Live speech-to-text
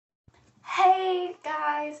Hey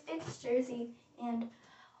guys, it's Jersey and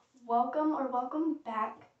welcome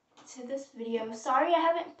back to this video. Sorry I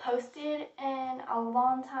haven't posted in a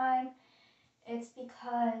long time. It's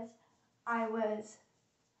because I was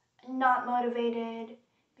not motivated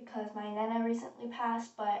because my Nana recently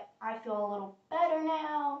passed, but I feel a little better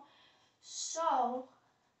now. So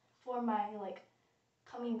for my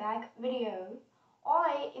coming back video,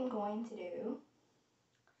 I am going to do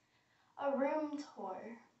a room tour.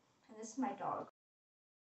 And this is my dog.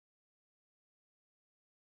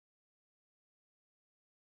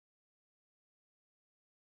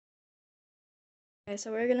 Okay,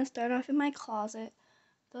 so we're gonna start off in my closet.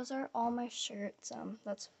 Those are all my shirts.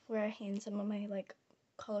 That's where I hang some of my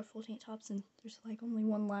colorful tank tops, and there's only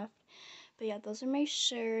one left. But yeah, those are my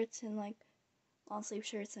shirts and long sleeve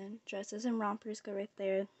shirts and dresses and rompers go right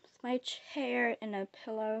there. With my chair and a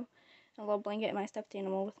pillow and a little blanket and my stuffed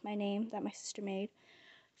animal with my name that my sister made.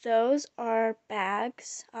 Those are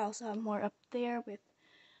bags. I also have more up there with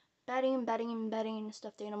bedding,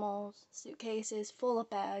 stuffed animals, suitcases full of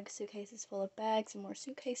bags, suitcases full of bags, and more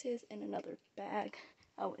suitcases, and another bag.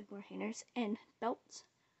 Oh, and more hangers and belts.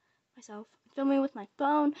 Myself filming with my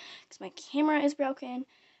phone because my camera is broken.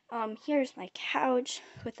 Here's my couch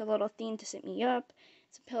with a little thing to sit me up.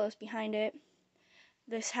 Some pillows behind it.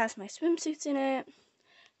 This has my swimsuits in it.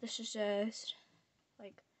 This is just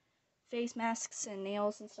face masks and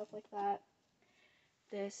nails and stuff like that.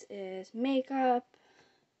 This is makeup.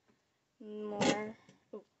 More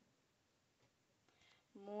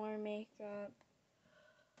makeup.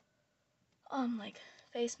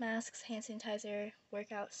 Face masks, hand sanitizer,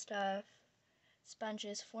 workout stuff,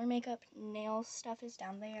 sponges for makeup, nail stuff is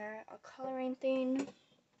down there, a coloring thing.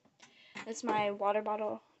 It's my water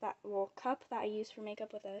bottle, cup that I use for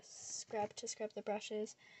makeup with a scrub to scrub the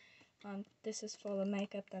brushes. This is full of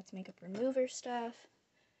makeup, that's makeup remover stuff.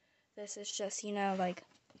 This is just,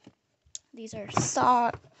 these are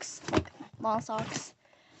socks, long socks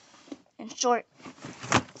and short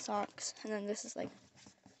socks. And then this is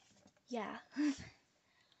yeah. And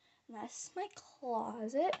that's my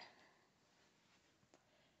closet.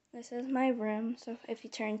 This is my room. So if you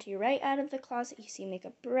turn to your right out of the closet, you see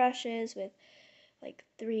makeup brushes with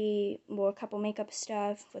a couple makeup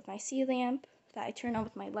stuff with my sea lamp that I turn on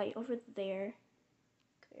with my light over there. You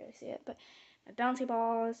can barely see it, but my bouncy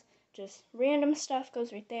balls, just random stuff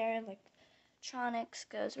goes right there. Electronics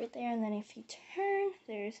goes right there. And then if you turn,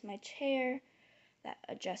 there's my chair that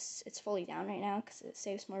adjusts. It's fully down right now because it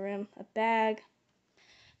saves more room. A bag.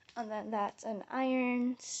 And then that's an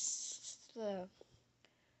iron, the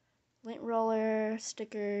lint roller,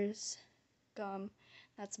 stickers, gum.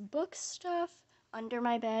 That's book stuff. Under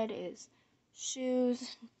my bed is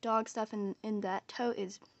shoes, dog stuff, and in that tote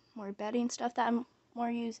is more bedding stuff that I'm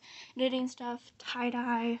more use. Knitting stuff,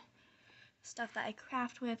 tie-dye, stuff that I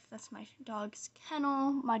craft with. That's my dog's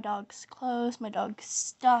kennel, my dog's clothes, my dog's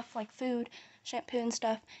stuff like food, shampoo and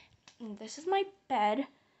stuff. And this is my bed.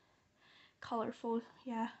 Colorful,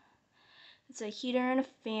 yeah. It's a heater and a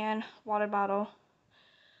fan, water bottle,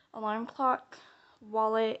 alarm clock,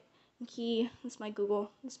 wallet, and key. This is my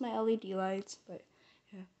Google. This is my LED lights, but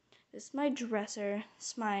yeah. This is my dresser.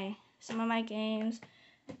 This is some of my games,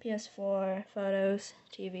 PS4, photos,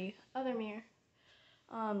 TV, other mirror.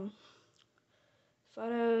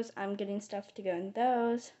 Photos, I'm getting stuff to go in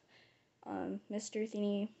those. Mr.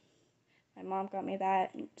 Thingy, my mom got me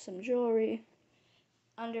that, and some jewelry.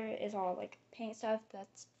 Under it is all paint stuff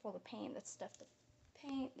that's full of paint. That's stuff to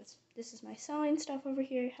paint. This is my sewing stuff over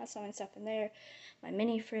here. It has sewing stuff in there. My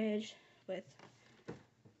mini fridge with,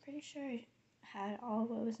 pretty sure I had all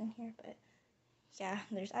what was in here, but yeah,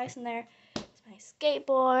 there's ice in there. It's my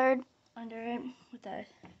skateboard under it with a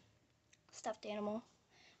stuffed animal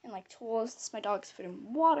and tools. It's my dog's food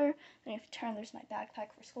and water. Then if you turn, there's my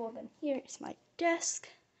backpack for school. Then here is my desk.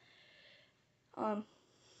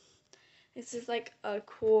 This is a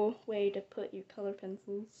cool way to put your color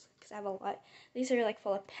pencils because I have a lot. These are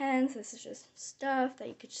full of pens. This is just stuff that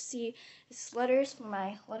you could see. This is letters for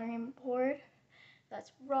my lettering board.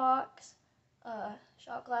 That's rocks,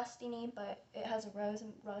 shot glass thingy, but it has a rose,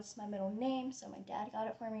 and rose is my middle name, so my dad got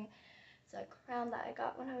it for me. It's a crown that I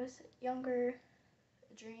got when I was younger,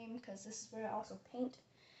 a dream, because this is where I also paint.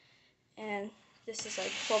 And this is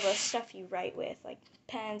full of stuff you write with,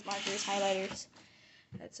 pens, markers, highlighters.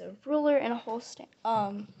 That's a ruler and a hole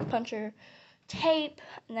puncher, tape,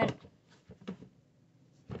 and then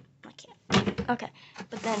I can't. Okay,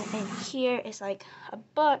 but then in here is a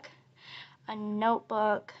book, a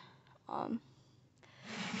notebook,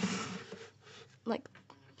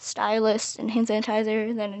 stylus and hand sanitizer.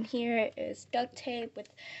 And then in here is duct tape with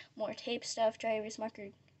more tape stuff, dry erase marker,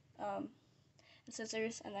 and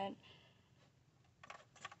scissors, and then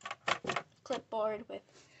clipboard with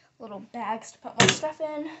little bags to put more stuff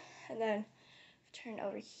in. And then turn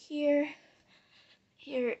over here.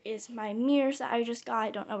 Here is my mirrors that I just got.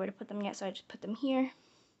 I don't know where to put them yet, so I just put them here.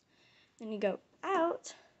 Then you go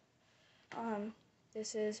out.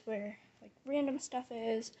 This is where like random stuff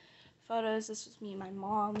is. Photos. This was me and my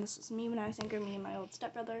mom. This was me when I was younger. Me and my old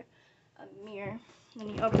stepbrother. A mirror. Then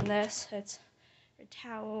you open this. It's your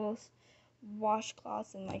towels,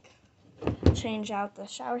 washcloths, and like change out the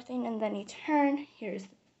shower thing. And then you turn. Here's the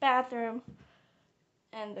bathroom.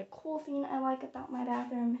 And the cool thing I like about my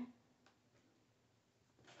bathroom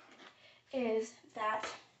is that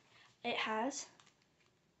it has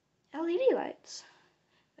LED lights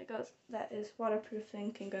that is waterproof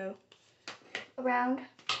and can go around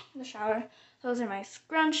the shower. Those are my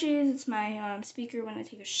scrunchies. It's my speaker when I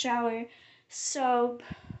take a shower. Soap.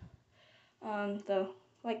 The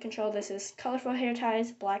light control. This is colorful hair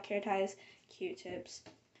ties, black hair ties, Q-tips.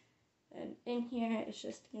 And in here it's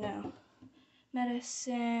just,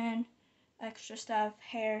 medicine, extra stuff,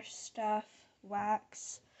 hair stuff,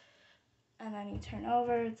 wax. And then you turn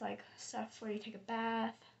over, it's like stuff where you take a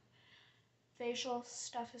bath. Facial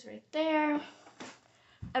stuff is right there.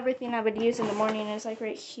 Everything I would use in the morning is like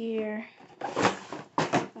right here.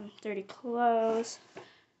 Dirty clothes.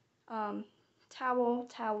 Towel,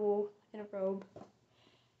 and a robe.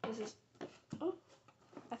 This is,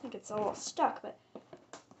 I think it's a little stuck, but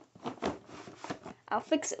I'll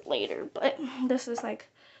fix it later. But this is like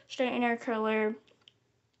straightener, curler,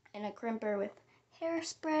 and a crimper with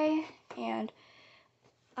hairspray and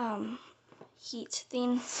heat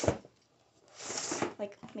things,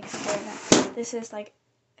 like makes hair now. This is like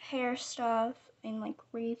hair stuff and like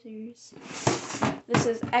razors. This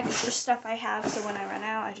is extra stuff I have, so when I run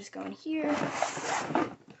out, I just go in here.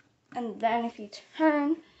 And then if you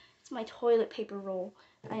turn, it's my toilet paper roll.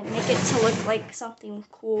 I make it to look like something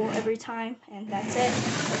cool every time, and that's it.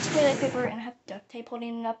 The toilet paper, and I have duct tape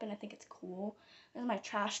holding it up, and I think it's cool. There's my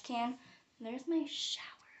trash can, and there's my shower.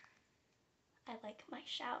 I like my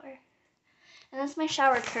shower. And that's my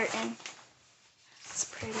shower curtain. It's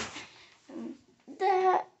pretty. And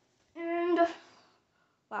that, and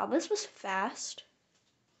wow, this was fast.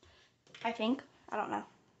 I think. I don't know.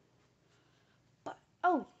 But,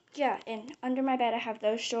 oh, yeah, and under my bed I have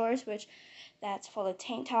those drawers, that's full of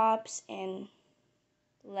tank tops and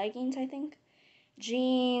leggings, I think.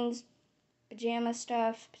 Jeans, pajama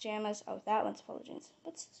stuff, pajamas. Oh, that one's full of jeans.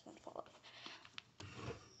 What's this one full of?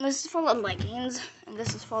 This is full of leggings, and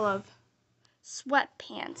this is full of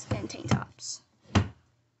sweatpants and tank tops.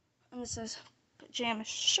 And this is pajama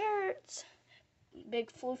shirts,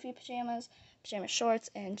 big floofy pajamas, pajama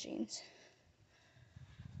shorts, and jeans.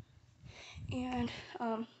 And,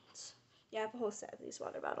 yeah, I have a whole set of these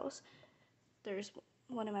water bottles. There's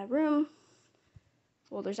one in my room.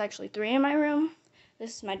 Well, there's actually 3 in my room.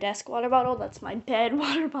 This is my desk water bottle. That's my bed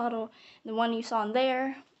water bottle. The one you saw in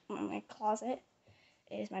there, in my closet,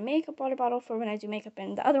 is my makeup water bottle for when I do makeup.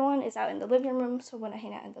 And the other one is out in the living room. So when I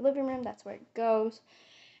hang out in the living room, that's where it goes.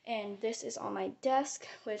 And this is on my desk,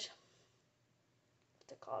 which,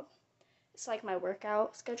 what's it called? It's like my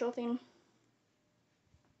workout schedule thing.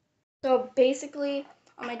 So basically,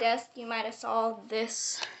 on my desk, you might have saw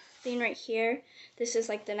this thing right here. This is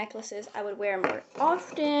like the necklaces I would wear more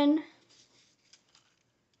often.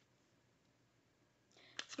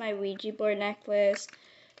 It's my Ouija board necklace,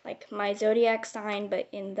 like my zodiac sign, but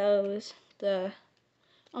in those, the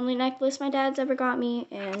only necklace my dad's ever got me,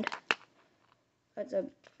 and it's a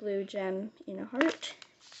blue gem in a heart.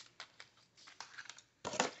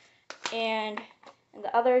 And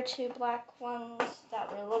the other 2 black ones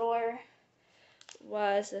that were littler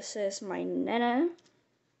this is my Nana.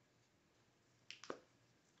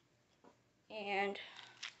 And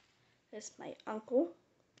this is my uncle.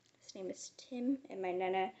 His name is Tim, and my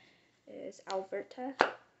Nana is Alberta.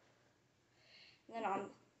 And then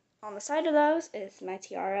on the side of those is my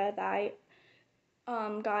tiara that I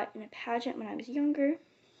got in a pageant when I was younger.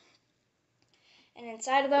 And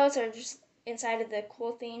inside of those are just, inside of the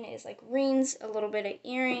cool thing is like rings, a little bit of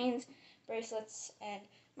earrings, bracelets, and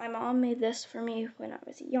my mom made this for me when I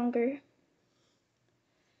was younger.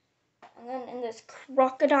 And then in this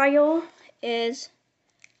crocodile is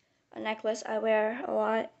a necklace I wear a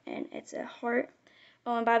lot, and it's a heart.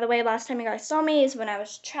 Oh, and by the way, last time you guys saw me is when I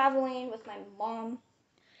was traveling with my mom,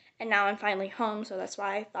 and now I'm finally home, so that's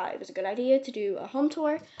why I thought it was a good idea to do a home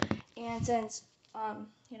tour. And since,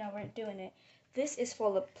 we're doing it, this is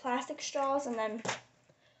full of plastic straws, and then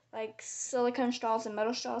like silicone straws and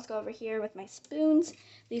metal straws go over here with my spoons.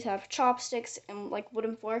 These have chopsticks and like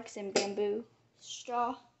wooden forks and bamboo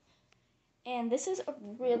straw. And this is a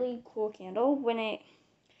really cool candle. When it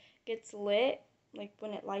gets lit, like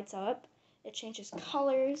when it lights up, it changes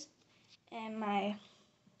colors. And my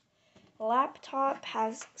laptop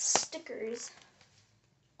has stickers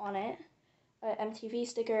on it. A MTV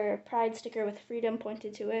sticker, a Pride sticker with freedom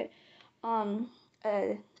pointed to it.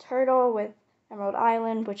 A turtle with Emerald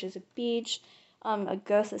Island, which is a beach. A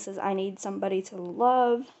ghost that says, "I need somebody to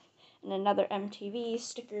love." And another MTV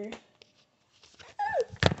sticker.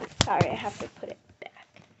 Sorry, I have to put it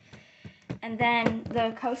back. And then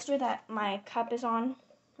the coaster that my cup is on,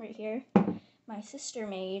 right here, my sister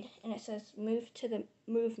made, and it says Move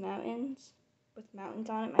Mountains, with mountains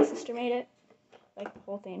on it. My sister made it, like the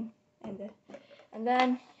whole thing. And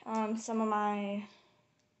then some of my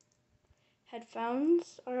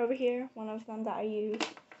headphones are over here, one of them that I use.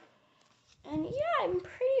 And yeah, I'm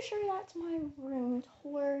pretty sure that's my room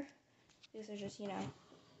tour. These are just,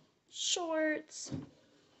 shorts.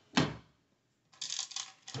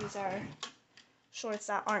 These are shorts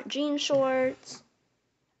that aren't jean shorts.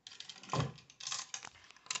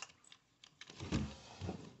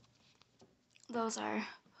 Those are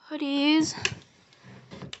hoodies.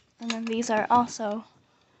 And then these are also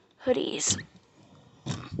hoodies.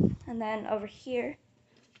 And then over here,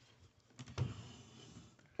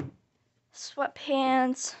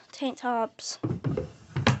 sweatpants, tank tops,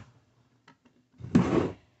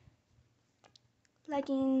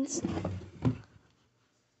 leggings,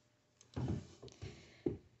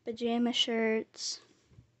 pajama shirts,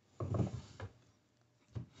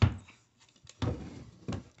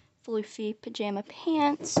 floofy pajama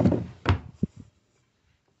pants,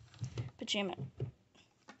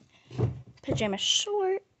 pajama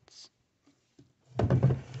shorts,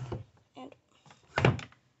 and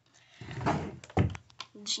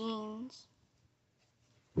jeans.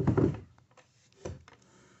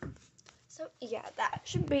 So yeah, that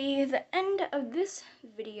should be the end of this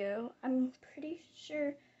video. I'm pretty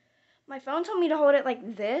sure my phone told me to hold it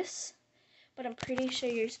like this, but I'm pretty sure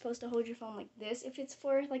you're supposed to hold your phone like this if it's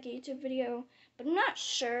for like a YouTube video, but I'm not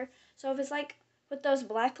sure. So if it's like with those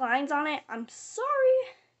black lines on it, I'm sorry.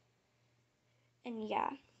 And yeah,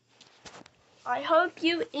 I hope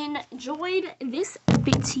you enjoyed this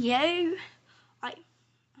video.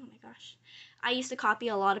 Oh my gosh, I used to copy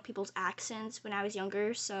a lot of people's accents when I was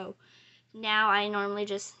younger, so now I normally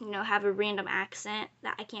just, have a random accent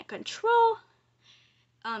that I can't control,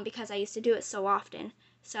 because I used to do it so often.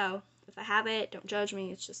 So if I have it, don't judge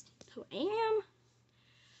me, it's just who I am.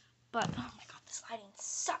 But oh my god, this lighting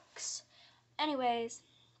sucks. Anyways,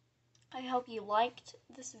 I hope you liked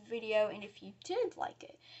this video, and if you did like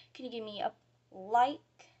it, can you give me a like?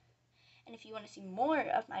 And if you want to see more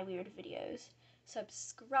of my weird videos,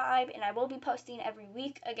 subscribe. And I will be posting every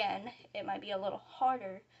week again. It might be a little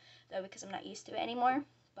harder though because I'm not used to it anymore,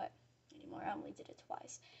 but I only did it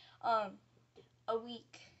twice a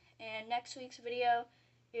week. And next week's video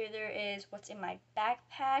either is what's in my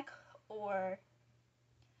backpack or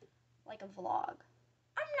like a vlog.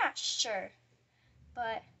 I'm not sure,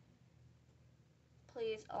 but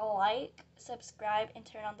please like, subscribe, and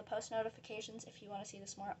turn on the post notifications if you want to see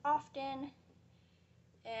this more often.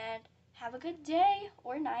 And have a good day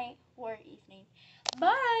or night or evening.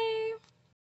 Bye!